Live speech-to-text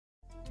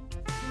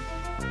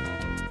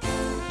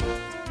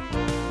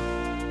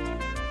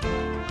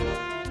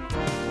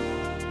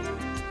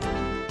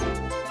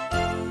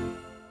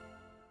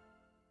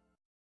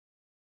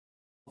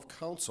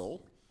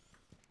council.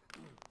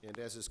 And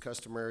as is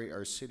customary,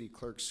 our city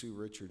clerk, Sue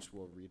Richards,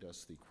 will read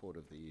us the quote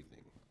of the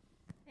evening.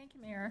 Thank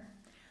you, Mayor.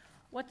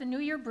 What the new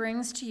year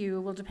brings to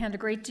you will depend a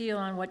great deal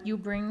on what you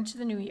bring to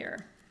the new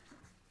year.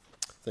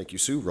 Thank you,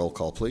 Sue. Roll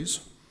call, please.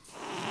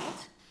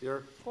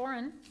 Here.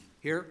 Boren.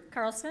 Here.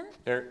 Carlson.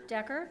 Here.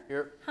 Decker.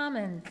 Here.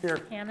 Hammond.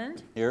 Here.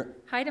 Hammond. Here.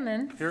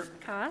 Heidemann. Here.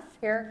 Koth.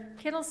 Here.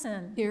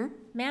 Kittleson. Here.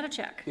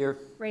 Matichak. Here.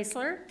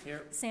 Raisler.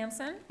 Here.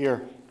 Sampson.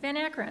 Here. Van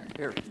Akkeren.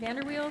 Here.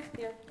 Vanderweel.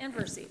 Here. And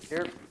Versio.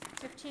 Here.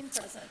 15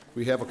 present.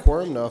 We have a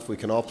quorum. Now, if we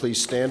can all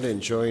please stand and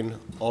join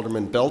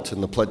Alderman Belt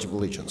in the Pledge of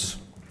Allegiance.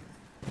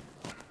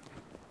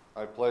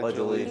 I pledge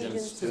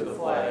allegiance to the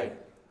flag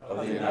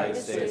of the United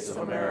States of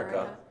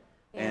America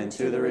and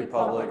to the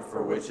republic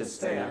for which it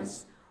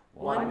stands,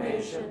 one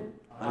nation,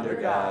 under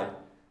God,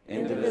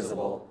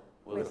 indivisible,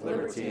 with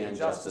liberty and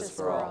justice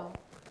for all.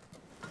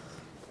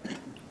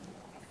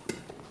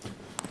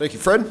 Thank you,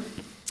 Fred.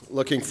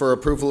 Looking for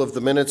approval of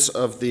the minutes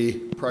of the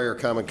prior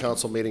Common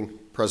Council meeting.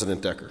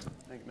 President Decker.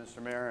 Thank you,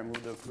 Mr. Mayor. I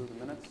move to approve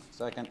the minutes.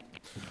 Second.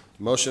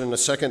 Motion and a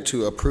second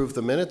to approve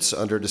the minutes.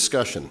 Under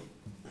discussion.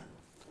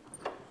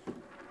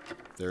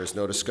 If there is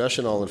no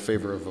discussion, all in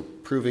favor of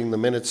approving the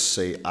minutes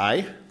say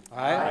aye.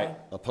 Aye.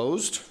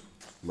 Opposed?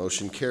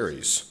 Motion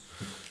carries.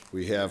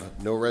 We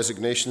have no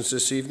resignations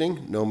this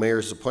evening, no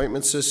mayor's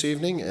appointments this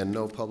evening, and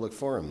no public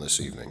forum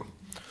this evening.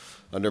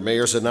 Under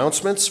mayor's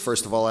announcements,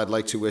 first of all, I'd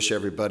like to wish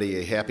everybody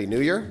a happy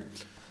new year.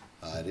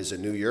 It is a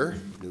new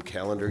year, new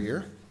calendar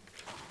year.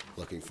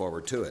 Looking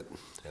forward to it,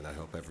 and I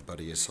hope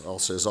everybody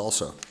else is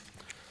also.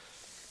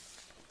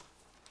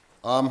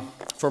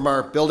 From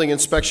our building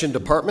inspection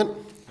department,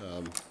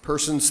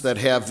 persons that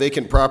have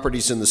vacant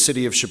properties in the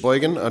city of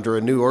Sheboygan under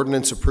a new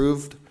ordinance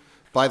approved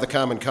by the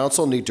Common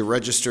Council need to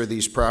register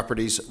these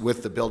properties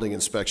with the building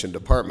inspection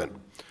department.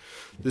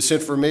 This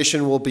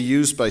information will be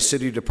used by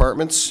city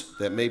departments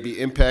that may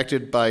be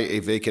impacted by a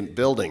vacant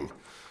building.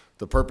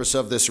 The purpose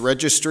of this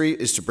registry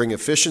is to bring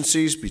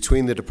efficiencies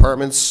between the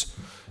departments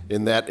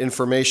in that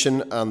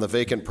information on the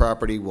vacant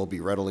property will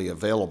be readily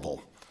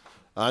available.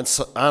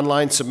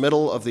 Online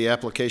submittal of the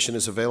application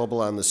is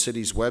available on the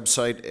city's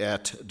website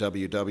at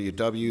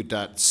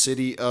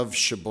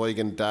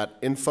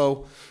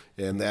www.cityofsheboygan.info,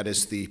 and that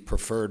is the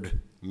preferred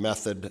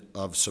method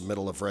of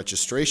submittal of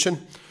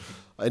registration.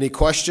 Any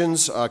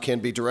questions can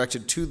be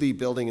directed to the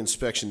Building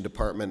Inspection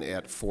Department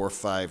at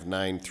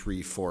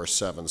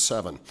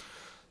 459-3477.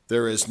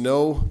 There is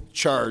no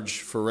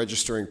charge for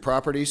registering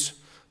properties.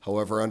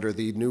 However, under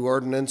the new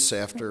ordinance,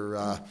 after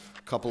a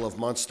couple of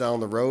months down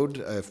the road,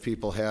 if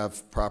people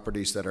have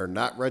properties that are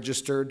not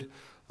registered,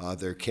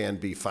 there can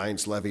be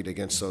fines levied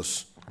against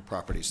those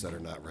properties that are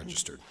not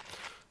registered.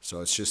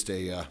 So it's just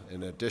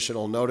an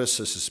additional notice.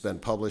 This has been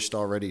published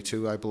already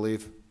too, I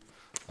believe.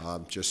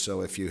 Just so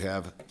if you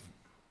have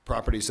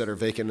properties that are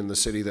vacant in the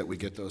city that we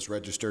get those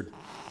registered,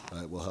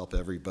 it will help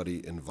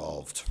everybody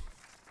involved.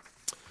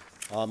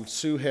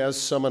 Sue has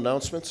some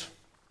announcements.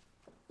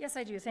 Yes,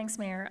 I do. Thanks,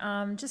 Mayor.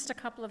 Just a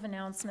couple of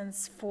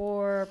announcements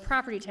for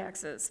property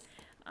taxes.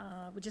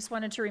 We just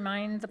wanted to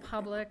remind the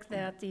public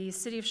that the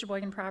City of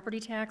Sheboygan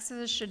property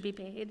taxes should be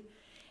paid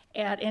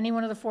at any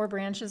one of the 4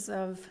 branches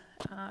of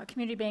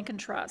Community Bank and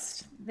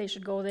Trust. They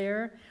should go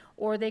there,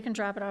 or they can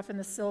drop it off in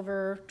the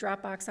silver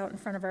drop box out in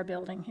front of our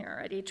building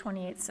here at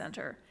 828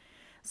 Center.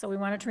 So we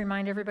wanted to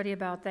remind everybody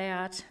about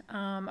that.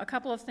 A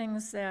couple of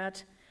things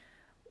that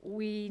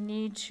we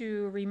need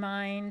to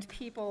remind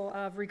people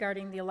of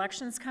regarding the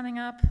elections coming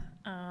up.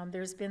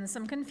 There's been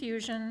some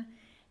confusion,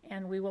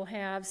 and we will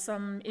have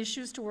some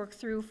issues to work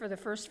through for the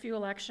first few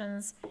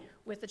elections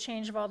with the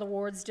change of all the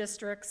wards,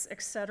 districts,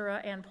 et cetera,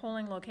 and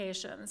polling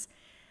locations.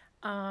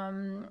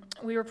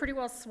 We were pretty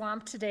well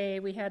swamped today.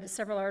 We had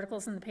several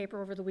articles in the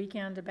paper over the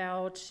weekend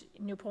about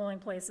new polling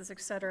places,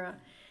 et cetera.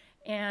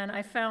 And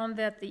I found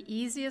that the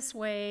easiest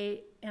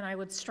way, and I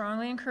would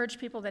strongly encourage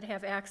people that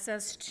have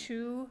access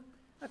to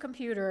a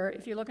computer,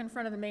 if you look in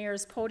front of the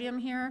mayor's podium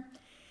here,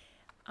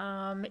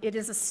 it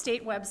is a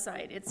state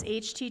website. It's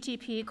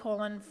http://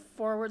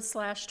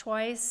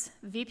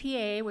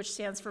 VPA, which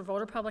stands for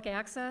Voter Public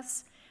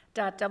Access,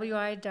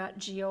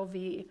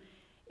 .wi.gov.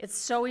 It's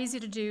so easy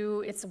to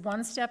do. It's a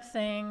one-step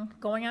thing.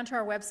 Going onto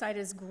our website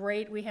is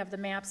great. We have the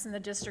maps in the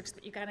districts,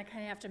 but you kind of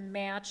have to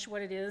match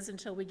what it is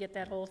until we get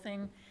that whole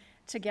thing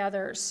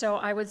together. So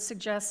I would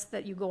suggest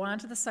that you go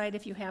onto the site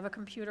if you have a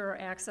computer or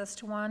access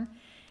to one.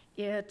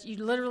 You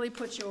literally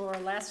put your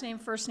last name,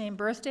 first name,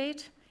 birth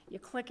date, you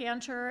click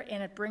enter,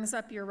 and it brings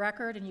up your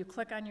record, and you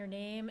click on your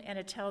name, and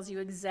it tells you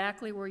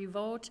exactly where you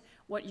vote,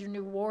 what your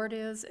new ward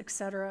is, et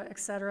cetera, et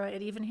cetera.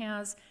 It even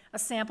has a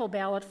sample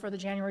ballot for the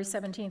January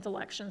 17th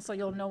election, so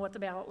you'll know what the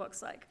ballot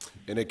looks like.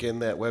 And again,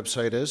 that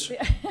website is?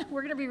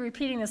 We're gonna be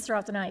repeating this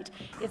throughout the night.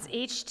 It's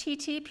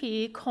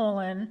http://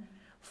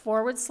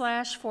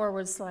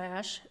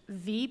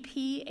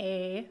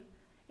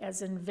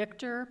 as in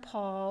Victor,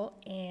 Paul,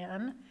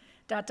 Ann,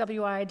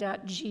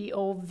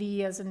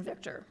 .wi.gov as in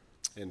Victor.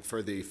 And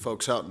for the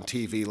folks out in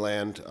TV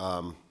land,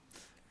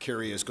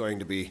 Carrie is going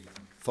to be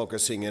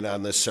focusing in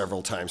on this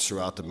several times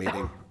throughout the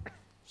meeting.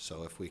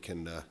 So if we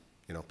can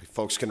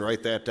folks can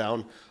write that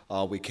down.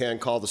 We can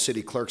call the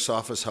city clerk's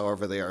office,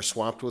 however, they are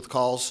swamped with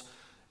calls,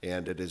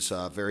 and it is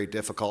very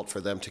difficult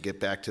for them to get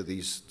back to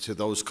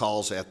those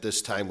calls at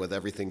this time with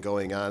everything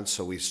going on.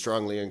 So we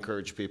strongly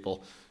encourage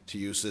people to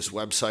use this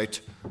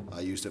website.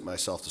 I used it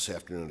myself this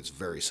afternoon. It's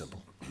very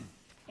simple.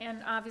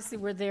 And obviously,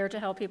 we're there to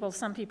help people.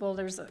 Some people,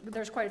 there's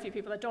quite a few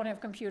people that don't have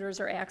computers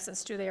or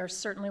access to. They are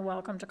certainly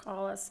welcome to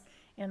call us,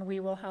 and we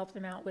will help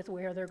them out with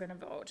where they're going to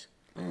vote.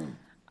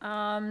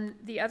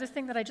 The other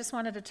thing that I just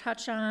wanted to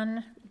touch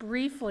on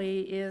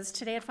briefly is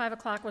today at 5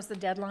 o'clock was the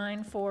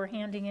deadline for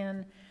handing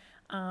in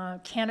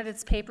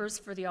candidates' papers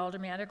for the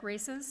aldermanic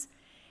races.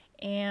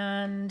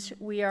 And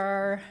we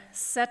are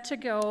set to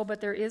go, but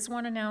there is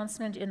one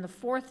announcement in the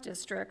 4th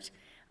district.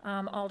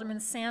 Alderman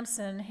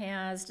Sampson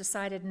has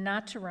decided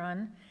not to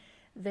run.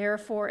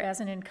 Therefore, as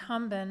an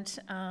incumbent,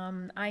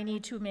 I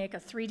need to make a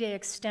 3-day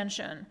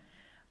extension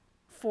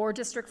for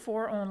District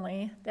 4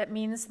 only. That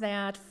means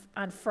that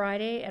on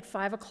Friday at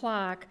 5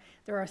 o'clock,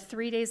 there are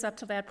 3 days up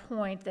to that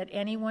point that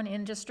anyone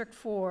in District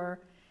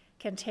 4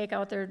 can take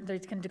out they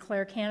can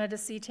declare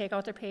candidacy, take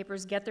out their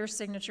papers, get their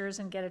signatures,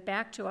 and get it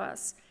back to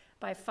us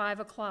by 5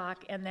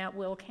 o'clock, and that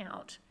will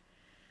count.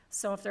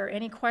 So if there are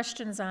any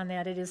questions on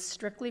that, it is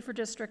strictly for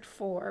District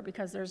 4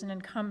 because there's an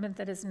incumbent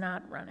that is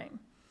not running.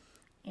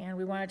 And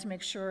we wanted to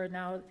make sure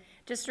now,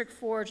 District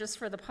 4, just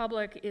for the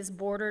public, is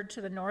bordered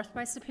to the north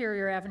by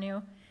Superior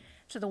Avenue,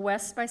 to the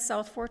west by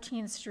South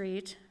 14th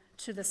Street,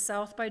 to the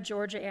south by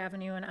Georgia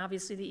Avenue, and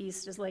obviously the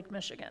east is Lake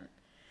Michigan.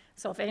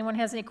 So if anyone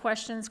has any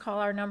questions, call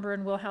our number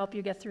and we'll help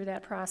you get through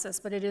that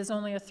process. But it is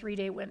only a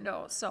 3-day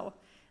window, so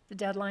the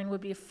deadline would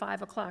be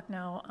 5 o'clock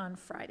now on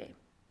Friday.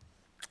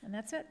 And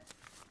that's it.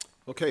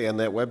 Okay, and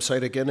that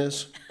website again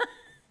is?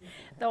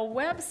 The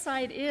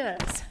website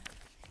is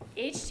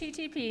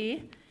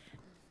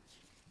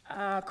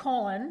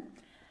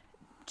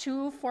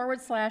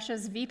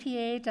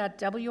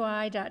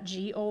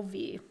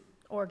http://vpa.wi.gov,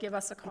 or give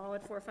us a call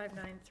at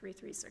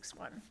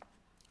 459-3361.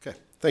 Okay,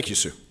 thank you,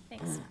 Sue.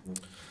 Thanks.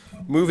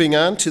 Moving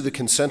on to the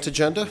consent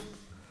agenda,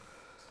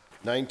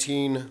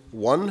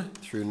 19.1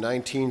 through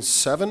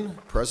 19.7,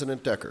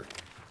 President Decker.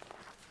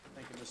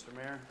 Thank you, Mr.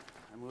 Mayor.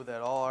 I move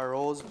that all our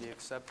O's be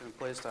accepted and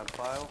placed on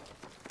file,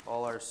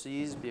 all our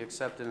C's be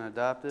accepted and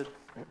adopted,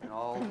 and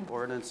all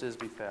ordinances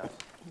be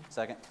passed.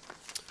 Second.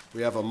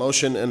 We have a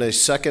motion and a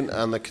second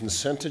on the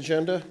consent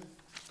agenda.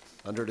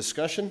 Under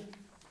discussion?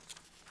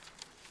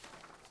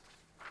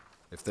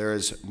 If there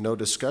is no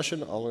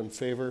discussion, all in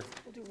favor?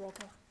 We'll do roll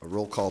call. A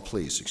roll call,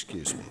 please.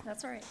 Excuse me.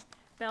 That's all right.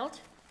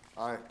 Belt?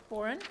 Aye.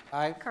 Boren?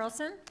 Aye.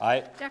 Carlson?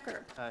 Aye.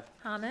 Decker? Aye.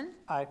 Hammond?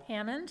 Aye.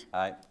 Hammond?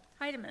 Aye.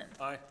 Heidemann?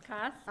 Aye.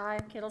 Koth? Aye.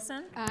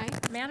 Kittleson? Aye.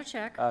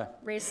 Manachek? Aye.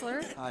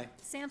 Raisler? Aye.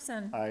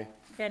 Sampson? Aye.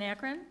 Van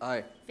Akkeren?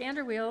 Aye.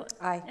 Vanderweel?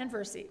 Aye. And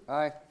Versi.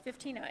 Aye.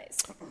 15 ayes.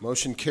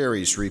 Motion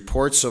carries.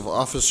 Reports of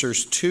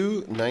Officers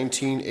 2,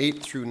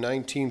 19.8 through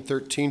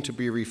 19.13 to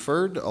be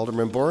referred.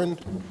 Alderman Boren.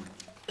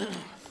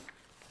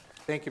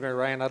 Thank you, Mayor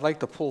Ryan. I'd like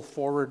to pull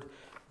forward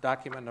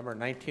document number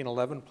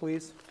 1911,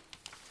 please.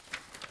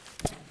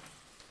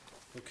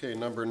 Okay,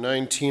 number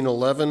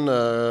 1911,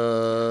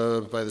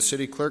 by the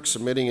city clerk,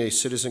 submitting a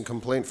citizen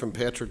complaint from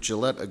Patrick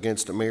Gillette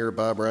against Mayor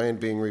Bob Ryan,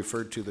 being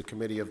referred to the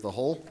Committee of the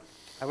Whole.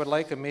 I would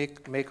like to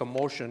make a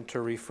motion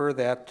to refer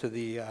that to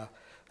the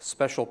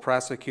Special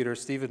Prosecutor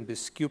Stephen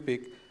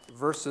Biskupik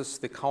versus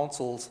the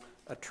council's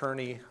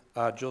attorney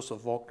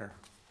Joseph Volkner.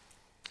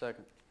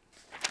 Second.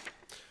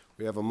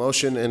 We have a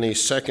motion and a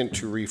second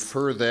to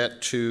refer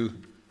that to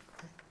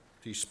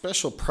the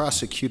Special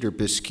Prosecutor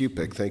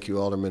Biskupik. Thank you,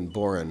 Alderman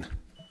Boren.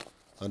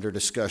 Under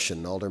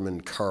discussion,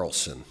 Alderman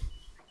Carlson.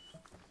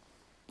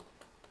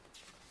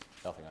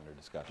 Nothing under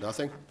discussion.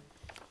 Nothing?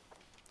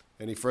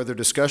 Any further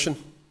discussion?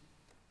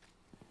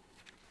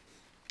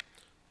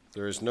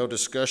 There is no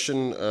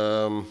discussion.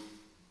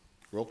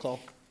 Roll call.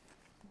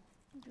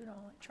 Do it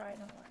all, try it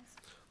otherwise.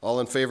 All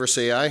in favor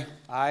say aye.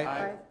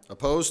 Aye.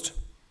 Opposed?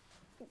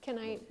 Can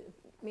I,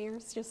 Mayor,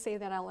 just say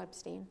that I'll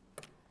abstain?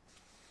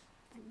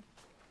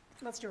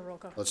 Let's do a roll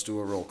call. Let's do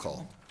a roll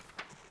call.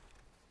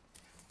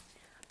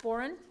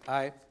 Boren?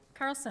 Aye.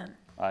 Carlson?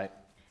 Aye.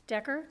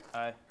 Decker?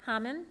 Aye.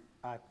 Hammond?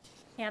 Aye.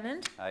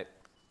 Hammond? Aye.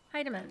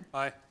 Heidemann?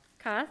 Aye.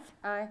 Koth?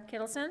 Aye.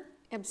 Kittleson?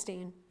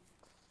 Abstain.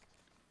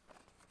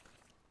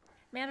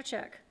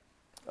 Manachek?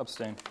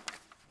 Abstain.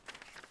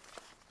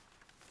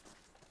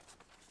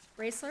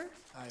 Raisler?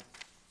 Aye.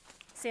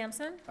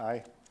 Sampson?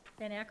 Aye.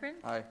 Van Akkeren?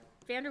 Aye.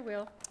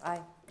 Vanderweel? Aye.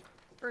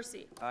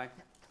 Versi. Aye.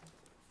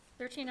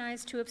 13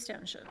 ayes, 2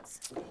 abstentions.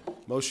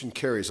 Motion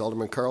carries.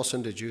 Alderman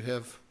Carlson, did you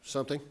have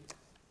something?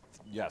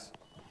 Yes.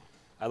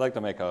 I'd like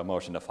to make a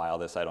motion to file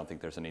this. I don't think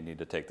there's any need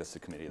to take this to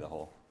committee of the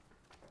whole.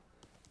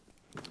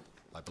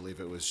 I believe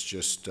it was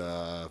just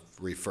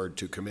referred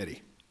to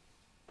committee.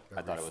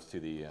 I thought it was to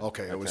the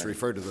Okay, it was attorney.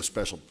 referred to the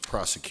special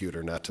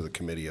prosecutor, not to the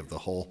Committee of the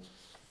Whole.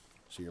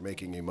 So you're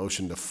making a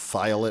motion to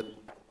file it?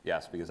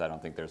 Yes, because I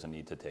don't think there's a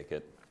need to take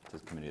it to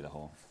the committee of the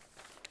whole.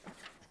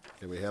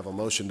 Okay, we have a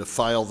motion to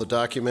file the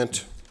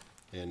document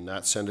and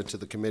not send it to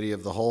the Committee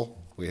of the Whole.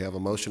 We have a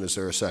motion. Is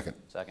there a second?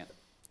 Second.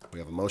 We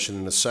have a motion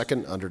and a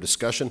second under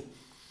discussion.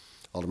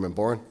 Alderman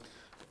Boren.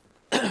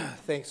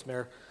 Thanks,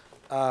 Mayor.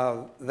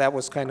 That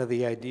was kind of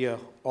the idea,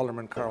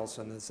 Alderman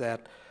Carlson, is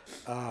that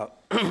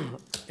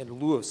in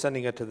lieu of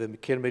sending it to the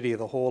committee of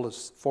the whole,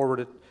 is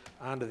forwarded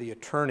onto the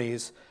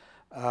attorneys,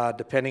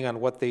 depending on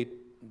what they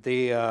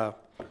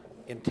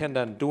intend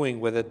on doing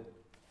with it.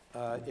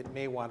 It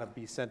may want to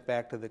be sent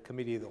back to the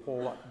committee of the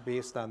whole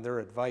based on their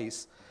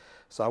advice.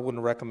 So I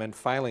wouldn't recommend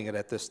filing it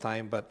at this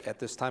time, but at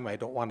this time I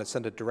don't want to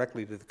send it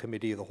directly to the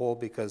committee of the whole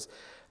because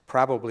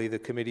probably the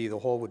committee of the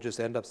whole would just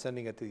end up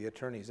sending it to the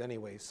attorneys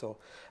anyway. So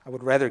I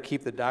would rather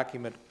keep the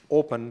document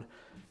open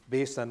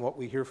based on what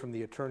we hear from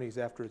the attorneys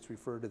after it's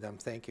referred to them.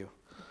 Thank you.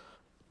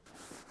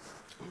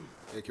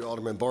 Thank you,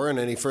 Alderman Boren.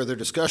 Any further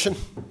discussion?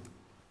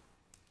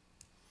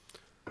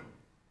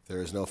 If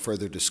there is no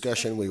further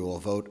discussion, we will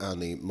vote on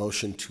the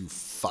motion to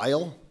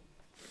file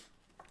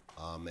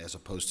as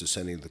opposed to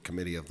sending to the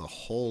committee of the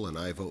whole. An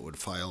aye vote would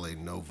file, a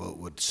no vote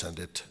would send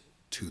it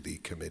to the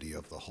committee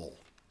of the whole.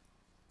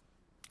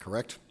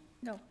 Correct?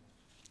 No.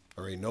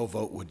 Or a no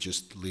vote would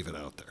just leave it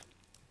out there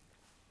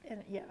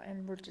And, yeah,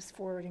 and we're just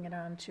forwarding it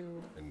on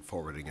to, and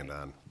forwarding it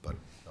on, but,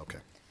 okay.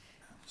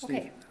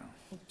 okay.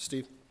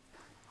 Steve?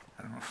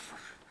 I don't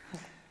know.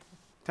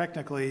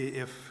 Technically,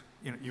 if,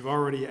 you've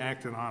already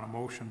acted on a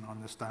motion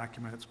on this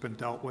document, it's been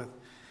dealt with.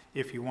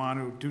 If you want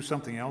to do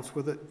something else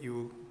with it,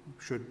 you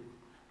should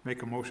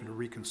make a motion to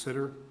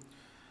reconsider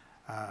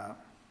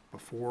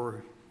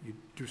before you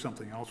do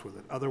something else with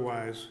it.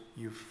 Otherwise,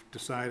 you've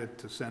decided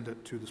to send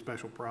it to the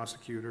special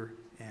prosecutor,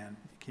 and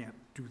you can't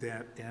do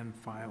that and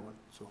file it.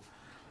 So,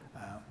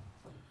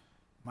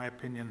 my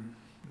opinion,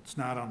 it's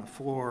not on the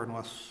floor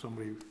unless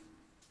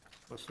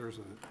there's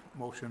a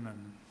motion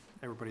and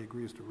everybody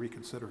agrees to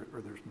reconsider it,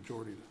 or there's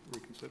majority to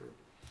reconsider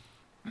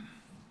it.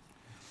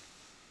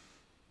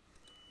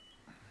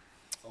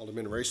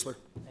 Alderman Raisler?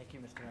 Thank you,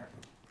 Mr. Mayor.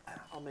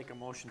 I'll make a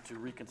motion to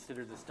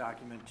reconsider this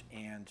document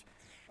and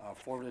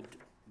forward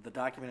the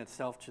document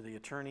itself to the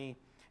attorney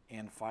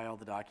and file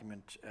the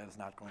document as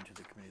not going to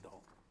the committee of the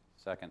whole.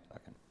 Second.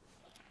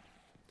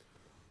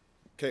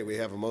 Okay, we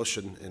have a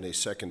motion and a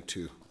second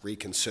to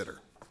reconsider.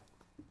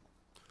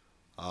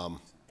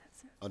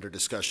 Under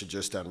discussion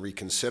just on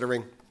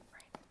reconsidering.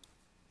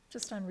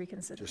 Just on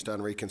reconsider. Just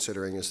on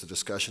reconsidering is the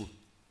discussion.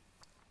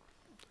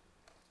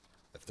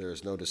 If there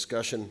is no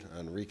discussion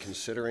on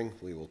reconsidering,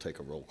 we will take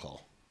a roll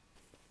call.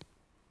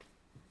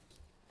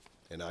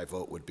 An aye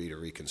vote would be to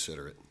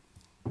reconsider it.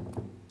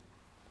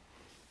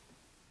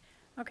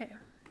 Okay.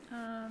 You're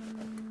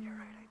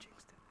right, I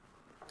jinxed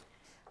it.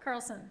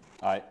 Carlson.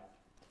 Aye.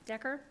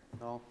 Decker.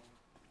 No?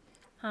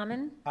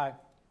 Hammond. Aye.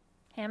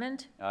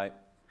 Hammond. Aye.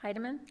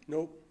 Heidemann.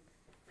 Nope.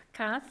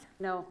 Koth.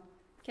 No.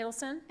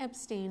 Kittleson.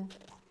 Abstain.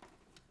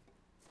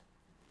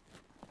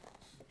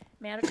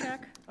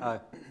 Matichak. Aye.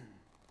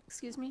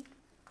 Excuse me.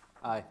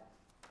 Aye.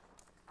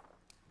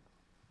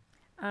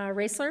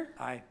 Raisler.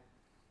 Aye.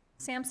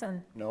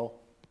 Sampson. No.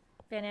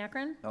 Van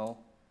Akkeren. No.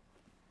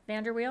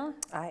 Vanderweel.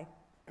 Aye.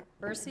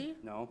 Bercy.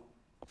 No?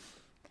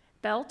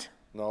 Belt.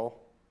 No.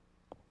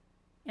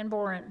 And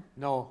Boren.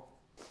 No.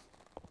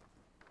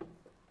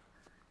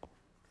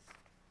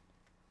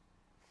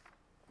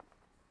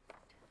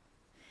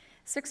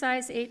 Six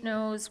ayes, 8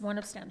 noes, 1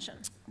 abstention.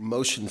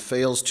 Motion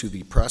fails. To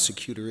the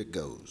prosecutor it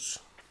goes.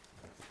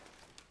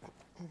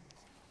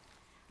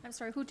 I'm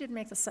sorry, who did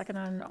make the second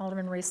on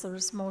Alderman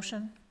Raisler's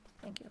motion?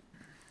 Thank you.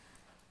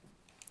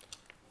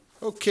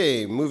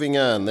 Okay, moving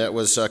on. That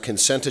was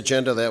consent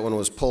agenda. That one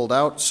was pulled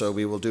out, so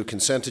we will do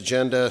consent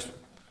agenda,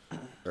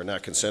 or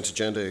not consent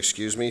agenda,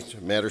 excuse me,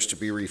 matters to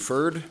be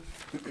referred.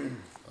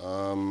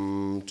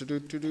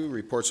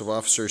 Reports of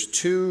officers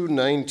 2,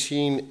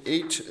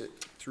 19:8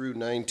 through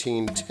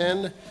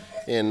 19:10,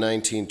 and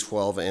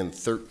 19:12 and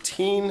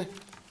 13.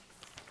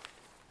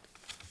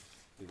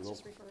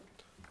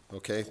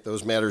 Okay,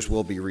 those matters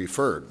will be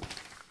referred.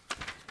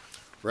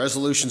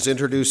 Resolutions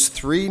introduced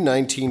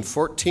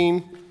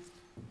 3/1914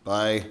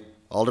 by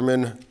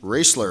Alderman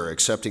Raisler,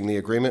 accepting the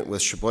agreement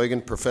with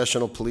Sheboygan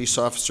Professional Police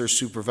Officers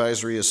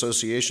Supervisory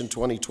Association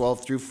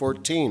 2012 through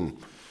 14,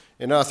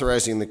 and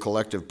authorizing the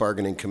collective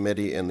bargaining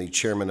committee and the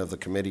chairman of the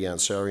Committee on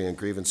Salary and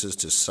Grievances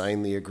to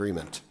sign the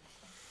agreement.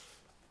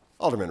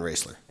 Alderman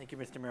Raisler. Thank you,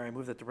 Mr. Mayor. I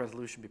move that the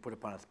resolution be put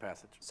upon its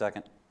passage.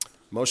 Second.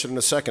 Motion and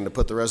a second to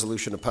put the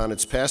resolution upon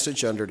its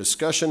passage under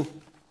discussion.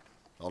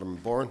 Alderman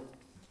Boren.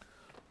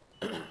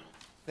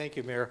 Thank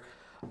you, Mayor.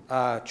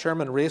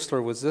 Chairman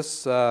Raisler, was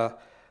this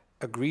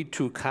agreed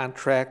to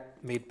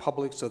contract made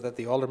public so that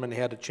the alderman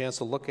had a chance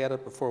to look at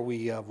it before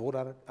we vote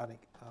on it,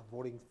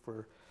 voting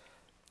for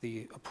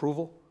the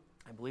approval?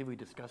 I believe we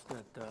discussed it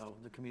at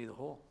the committee of the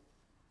whole.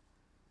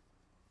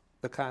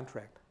 The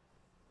contract?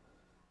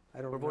 I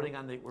don't We're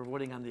remember.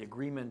 voting on the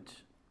agreement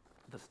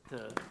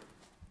for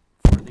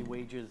the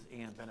wages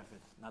and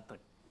benefits, not the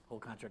whole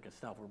contract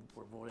itself.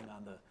 We're voting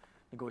on the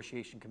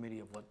negotiation committee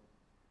of what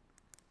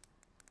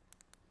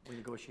we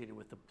negotiated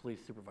with the police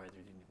supervisors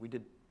union. We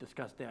did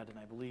discuss that, and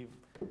I believe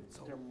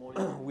Mr. Moy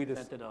we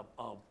just- presented a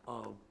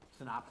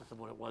synopsis of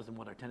what it was and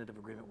what our tentative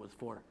agreement was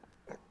for.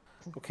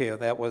 Okay,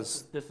 that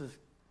was, This is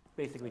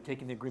basically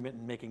taking the agreement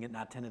and making it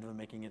not tentative and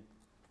making it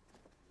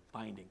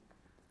binding.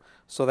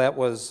 so that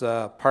was,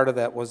 part of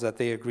that was that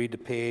they agreed to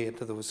pay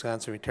into the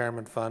Wisconsin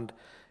Retirement Fund,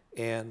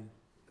 and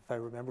if I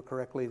remember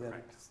correctly, then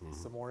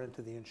some more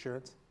into the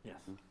insurance? Yes.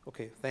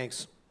 Okay,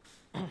 thanks.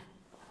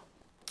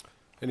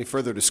 Any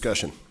further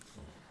discussion?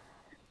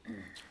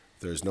 If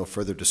there's no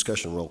further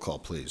discussion, roll call,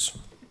 please.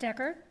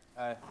 Decker.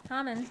 Aye.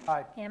 Hammond.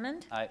 Aye.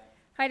 Hammond. Aye.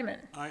 Heidemann.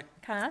 Aye.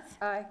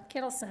 Koth. Aye.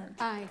 Kittleson.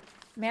 Aye.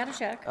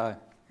 Matichak. Aye.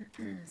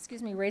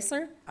 Excuse me,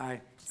 Raisler. Aye.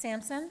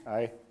 Sampson.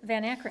 Aye.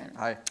 Van Akkeren.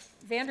 Aye.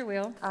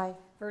 Vanderweel. Aye.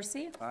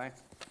 Versi. Aye.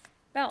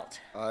 Belt.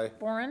 Aye.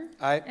 Boren.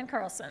 Aye. And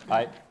Carlson.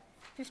 Aye.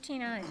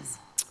 15 ayes.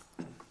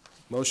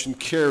 Motion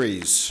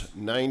carries.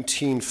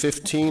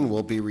 1915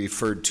 will be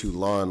referred to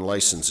Law and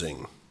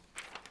Licensing.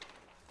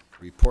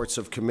 Reports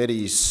of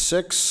Committee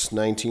 6,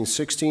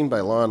 1916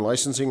 by Law and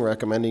Licensing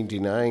recommending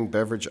denying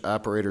beverage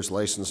operator's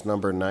license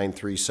number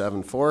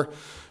 9374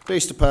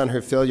 based upon her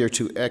failure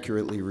to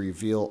accurately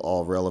reveal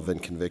all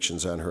relevant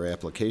convictions on her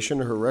application,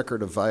 her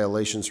record of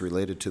violations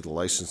related to the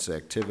licensed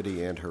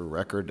activity, and her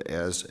record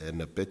as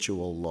an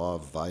habitual law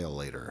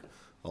violator.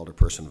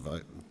 Alderperson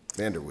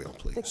Vanderweel,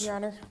 please. Thank you, Your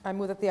Honor. I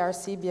move that the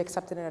RC be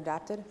accepted and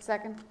adopted.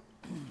 Second.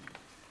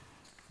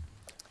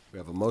 We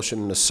have a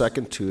motion and a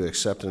second to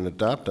accept and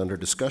adopt. Under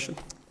discussion.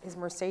 Is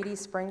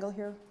Mercedes Sprengel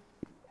here?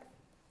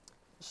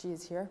 She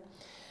is here.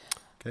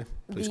 Okay,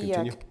 please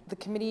continue. The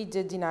committee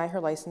did deny her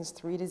license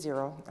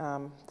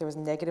 3-0. There was a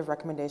negative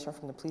recommendation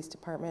from the police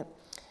department.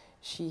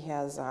 She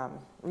has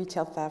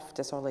retail theft,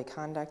 disorderly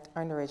conduct,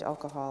 underage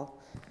alcohol,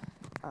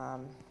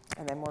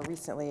 and then more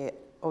recently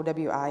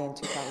OWI in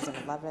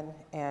 2011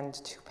 and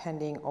 2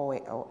 pending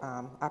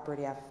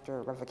operating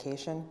after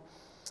revocation.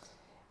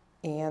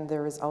 And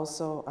there is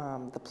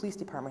also, the police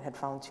department had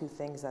found 2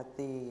 things that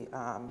the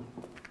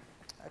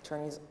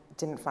attorneys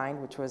didn't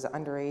find, which was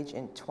underage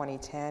in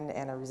 2010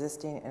 and a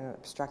resisting and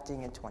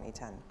obstructing in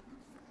 2010.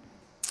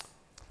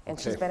 And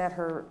she's been at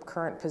her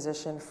current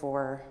position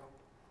for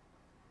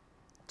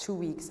 2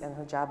 weeks, and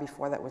her job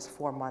before that was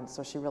 4 months,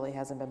 so she really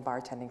hasn't been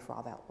bartending for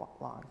all that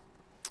long.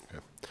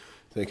 Okay.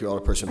 Thank you,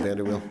 Alderperson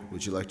Vanderweel.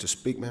 Would you like to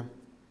speak, ma'am?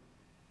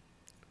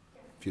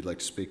 If you'd like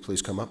to speak,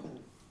 please come up.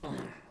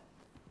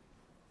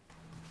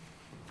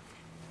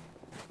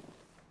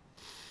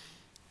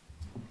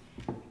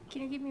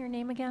 Can you give me your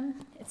name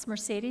again? It's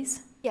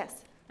Mercedes.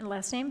 Yes, And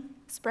last name?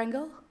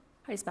 Sprengel,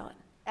 How do you spell it?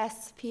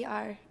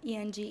 Sprengel.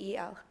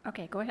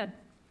 Okay, go ahead.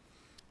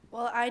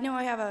 Well, I know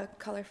I have a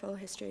colorful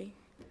history,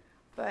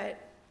 but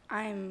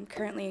I'm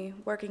currently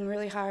working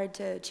really hard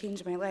to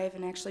change my life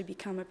and actually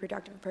become a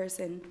productive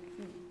person.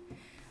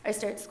 I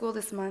start school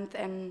this month,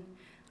 and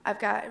I've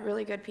got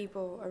really good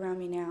people around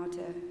me now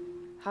to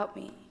help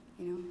me,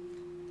 you know.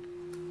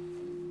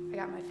 I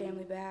got my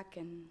family back,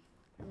 and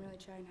I'm really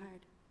trying hard.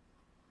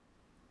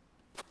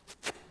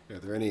 Are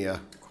there any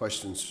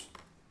questions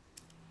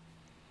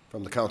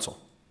from the council?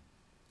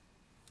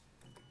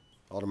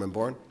 Alderman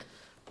Bourne?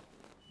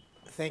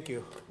 Thank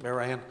you, Mayor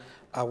Ryan.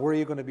 Where are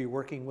you going to be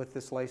working with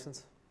this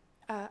license?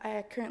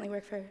 I currently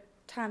work for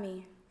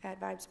Tommy at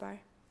Vibes Bar.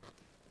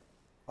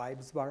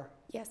 Vibes Bar?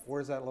 Yes,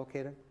 Where is that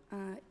located?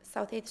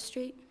 South 8th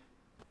Street.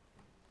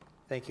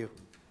 Thank you.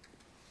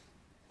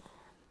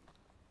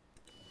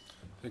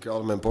 Thank you,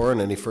 Alderman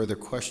Bourne. Any further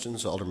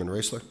questions? Alderman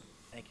Raisler?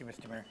 Thank you,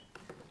 Mr. Mayor.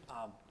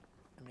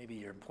 Maybe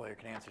your employer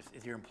can answer this.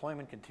 Is your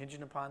employment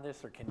contingent upon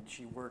this, or can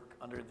she work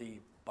under the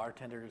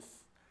bartender's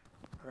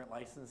current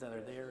license that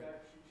are there?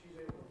 She's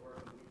able to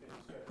work, and we can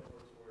schedule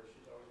her to where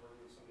she's always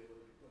working with somebody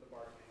with a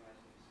bartending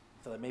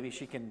license. So that maybe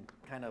she can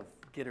kind of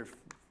get her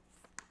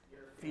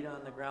feet on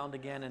the ground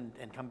again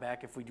and come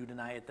back if we do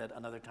deny it that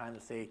another time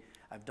to say,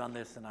 I've done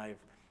this and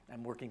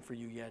I'm working for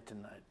you yet.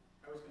 And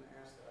I was going to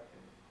ask that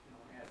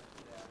I could, add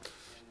to that.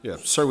 Yeah,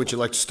 sir, would you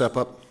like to step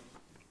up?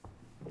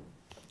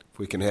 If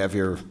we can have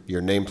your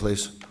name,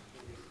 please.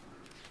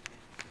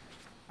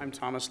 I'm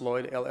Thomas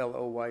Lloyd,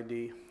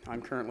 Lloyd.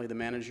 I'm currently the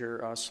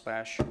manager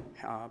slash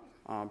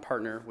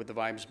partner with the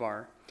Vibes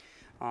Bar.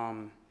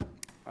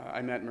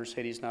 I met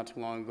Mercedes not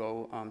too long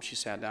ago. She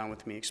sat down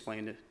with me,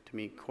 explained it to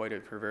me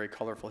her very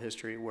colorful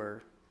history,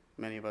 where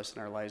many of us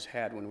in our lives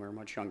had when we were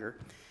much younger,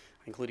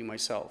 including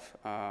myself.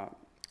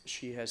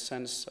 She has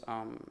since,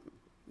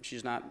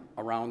 she's not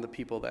around the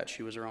people that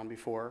she was around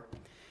before.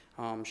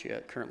 She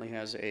currently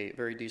has a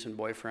very decent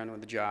boyfriend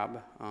with a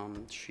job.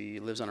 She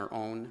lives on her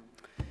own.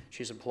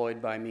 She's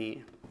employed by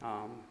me.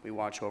 We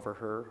watch over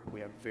her. We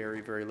have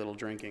very, very little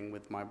drinking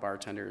with my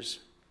bartenders,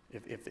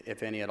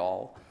 if any at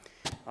all.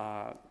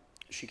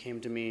 She came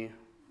to me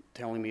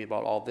telling me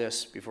about all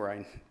this before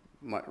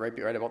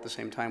right about the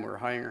same time we were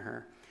hiring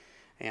her.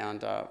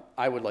 And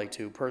I would like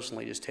to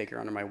personally just take her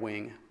under my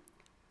wing,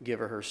 give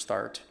her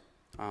start,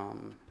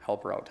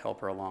 help her out, help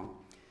her along.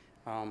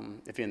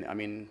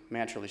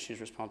 Naturally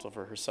she's responsible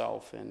for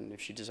herself, and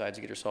if she decides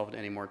to get herself into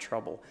any more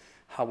trouble.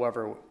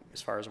 However,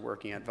 as far as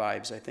working at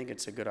Vibes, I think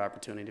it's a good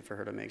opportunity for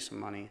her to make some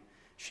money.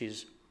 She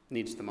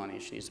needs the money,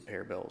 she needs to pay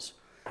her bills.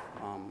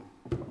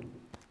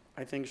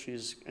 I think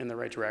she's in the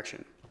right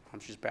direction.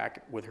 She's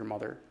back with her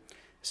mother,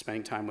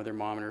 spending time with her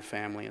mom and her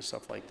family and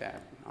stuff like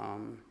that.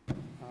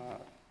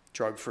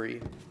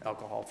 Drug-free,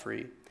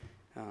 alcohol-free,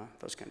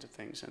 those kinds of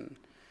things, and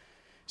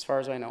as far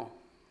as I know.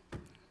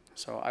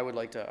 So I would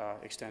like to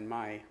extend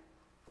my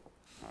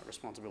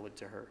responsibility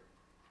to her.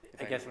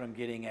 I guess what I'm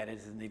getting at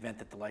is in the event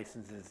that the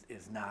license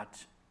is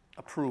not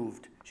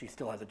approved, she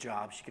still has a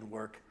job, she can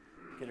work,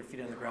 get her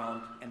feet on the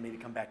ground, and maybe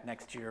come back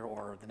next year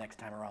or the next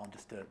time around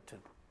just to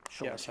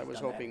show that Yes, she's I was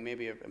done that. hoping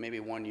maybe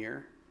 1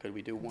 year. Could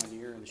we do 1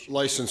 year? And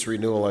License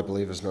renewal, I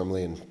believe, is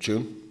normally in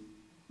June.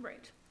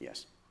 Right.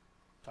 Yes.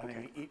 So I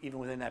think even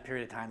within that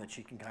period of time that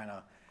she can kind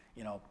of,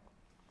 you know,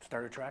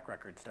 start a track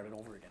record, start it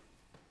over again.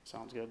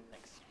 Sounds good.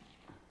 Thanks.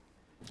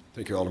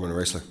 Thank you, Alderman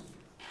Reisler.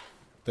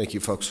 Thank you,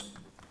 folks.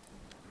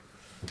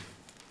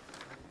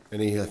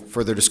 Any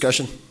further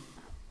discussion?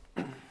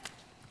 There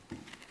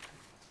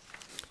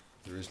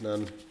is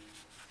none.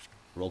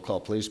 Roll call,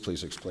 please.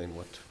 Please explain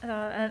what. And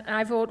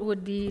I vote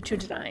would be to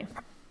deny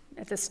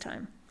at this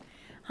time.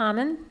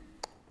 Hammond?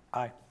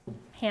 Aye.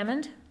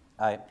 Hammond?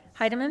 Aye.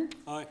 Heidemann?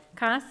 Aye.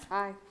 Koth?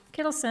 Aye.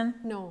 Kittleson?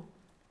 No.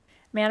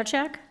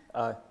 Matachek?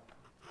 Aye.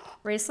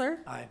 Raisler?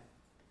 Aye.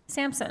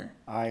 Sampson?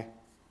 Aye.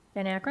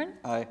 Van Akkeren?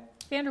 Aye.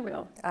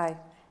 Vanderweel? Aye.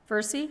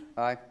 Versey?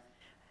 Aye.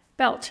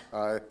 Belt?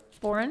 Aye.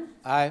 Boren?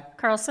 Aye.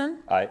 Carlson?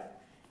 Aye.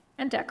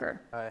 And Decker?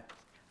 Aye.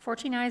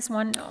 14 ayes,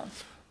 1 no.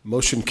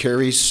 Motion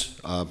carries.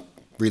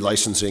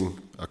 Relicensing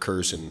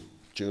occurs in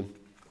June.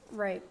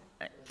 Right.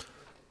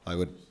 I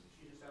would.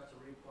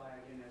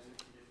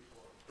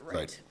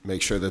 Right.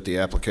 Make sure that the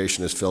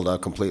application is filled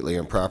out completely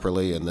and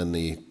properly, and then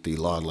the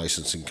Law and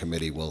Licensing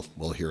Committee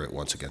will hear it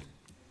once again.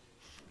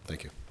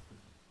 Thank you.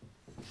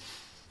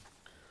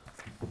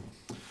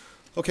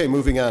 Okay,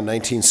 moving on,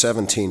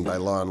 1917 by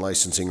Law and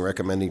Licensing,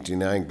 recommending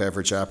denying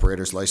beverage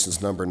operator's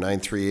license number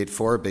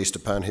 9384 based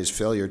upon his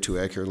failure to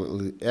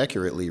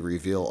accurately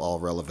reveal all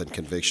relevant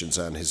convictions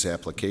on his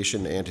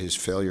application and his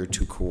failure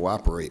to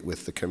cooperate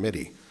with the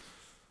committee.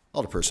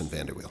 Alderperson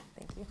Vanderweel.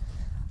 Thank you.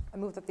 I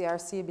move that the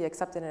RC be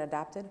accepted and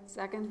adopted.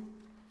 Second?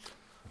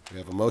 We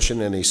have a motion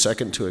and a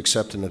second to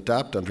accept and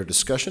adopt. Under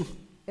discussion.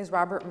 Is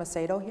Robert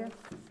Macedo here?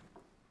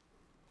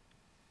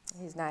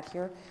 He's not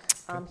here.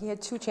 He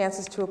had 2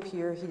 chances to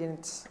appear. He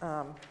didn't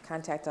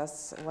contact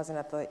us. It wasn't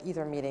at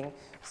either meeting,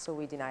 so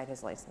we denied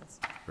his license.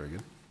 Very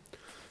good.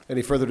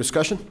 Any further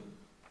discussion?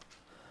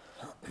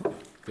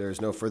 There is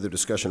no further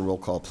discussion. Roll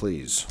call,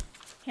 please.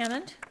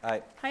 Hammond?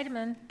 Aye.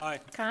 Heidemann? Aye.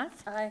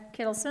 Koth? Aye.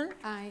 Kittleson?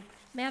 Aye.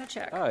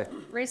 Matachek? Aye.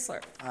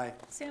 Raisler? Aye.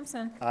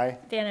 Sampson? Aye.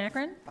 Van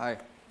Akkeren? Aye.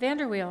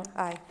 Vanderweel?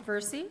 Aye.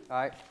 Versey?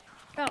 Aye.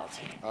 Belt?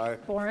 Aye.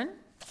 Boren?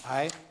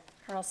 Aye.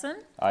 Carlson?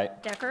 Aye.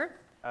 Decker?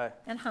 Aye.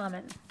 And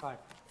Hammond? Aye.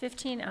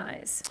 15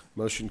 ayes.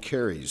 Motion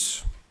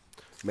carries.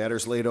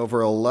 Matters laid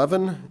over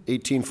 11,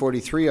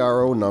 1843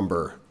 RO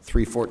number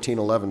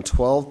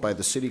 3141112 by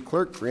the city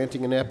clerk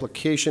granting an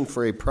application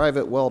for a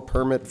private well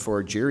permit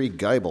for Jerry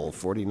Geibel,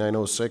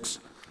 4906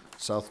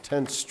 South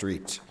 10th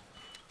Street.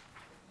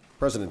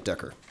 President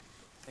Decker.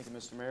 Thank you,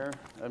 Mr. Mayor.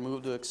 I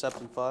move to accept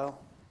and file.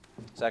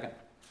 Second.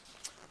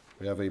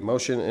 We have a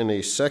motion and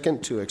a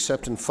second to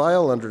accept and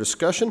file. Under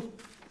discussion.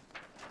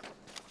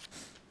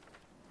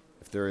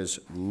 If there is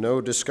no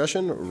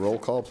discussion, roll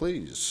call,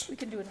 please. We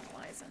can do an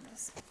ayes on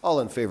this. All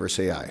in favor,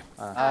 say aye.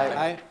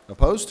 Aye.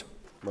 Opposed?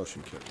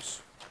 Motion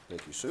carries.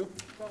 Thank you, Sue.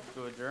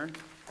 To adjourn.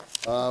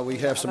 We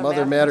have some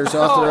other matters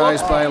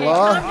authorized by Calm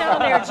law. down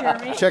there,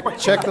 Jeremy.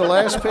 Check the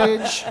last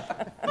page.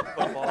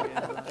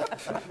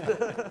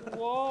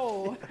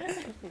 Whoa.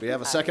 We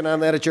have a second on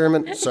that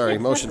adjournment? Sorry,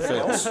 motion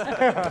fails.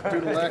 Due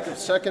to lack of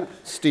second,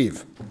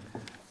 Steve.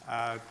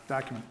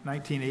 Document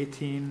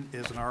 1918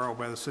 is an RO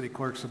by the city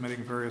clerk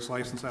submitting various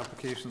license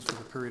applications for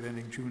the period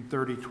ending June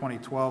 30,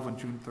 2012 and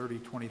June 30,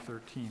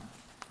 2013.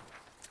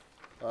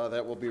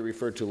 That will be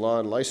referred to Law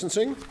and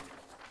Licensing.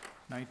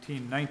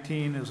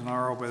 1919 is an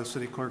RO by the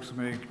city clerk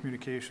submitting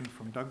communication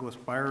from Douglas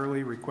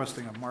Byerly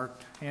requesting a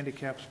marked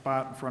handicap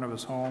spot in front of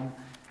his home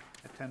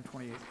at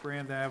 1028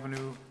 Grand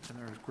Avenue, and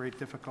there is great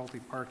difficulty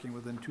parking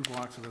within 2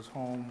 blocks of his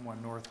home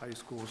when North High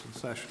School is in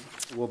session.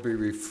 Will be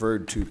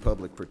referred to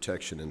Public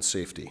Protection and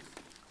Safety.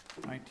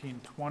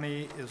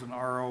 1920 is an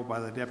RO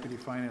by the Deputy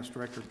Finance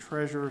Director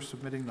Treasurer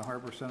submitting the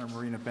Harbor Center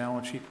Marina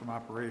balance sheet from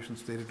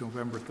operations dated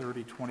November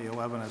 30,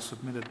 2011 as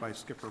submitted by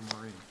Skipper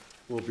Marine.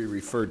 Will be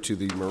referred to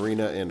the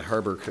Marina and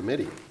Harbor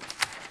Committee.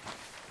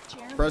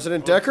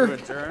 President Decker?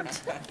 Adjourn.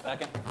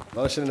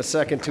 Motion and a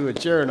second to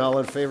adjourn. All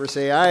in favor,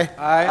 say aye.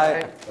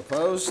 Aye.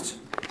 Opposed?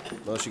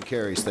 Motion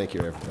carries. Thank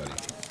you, everybody.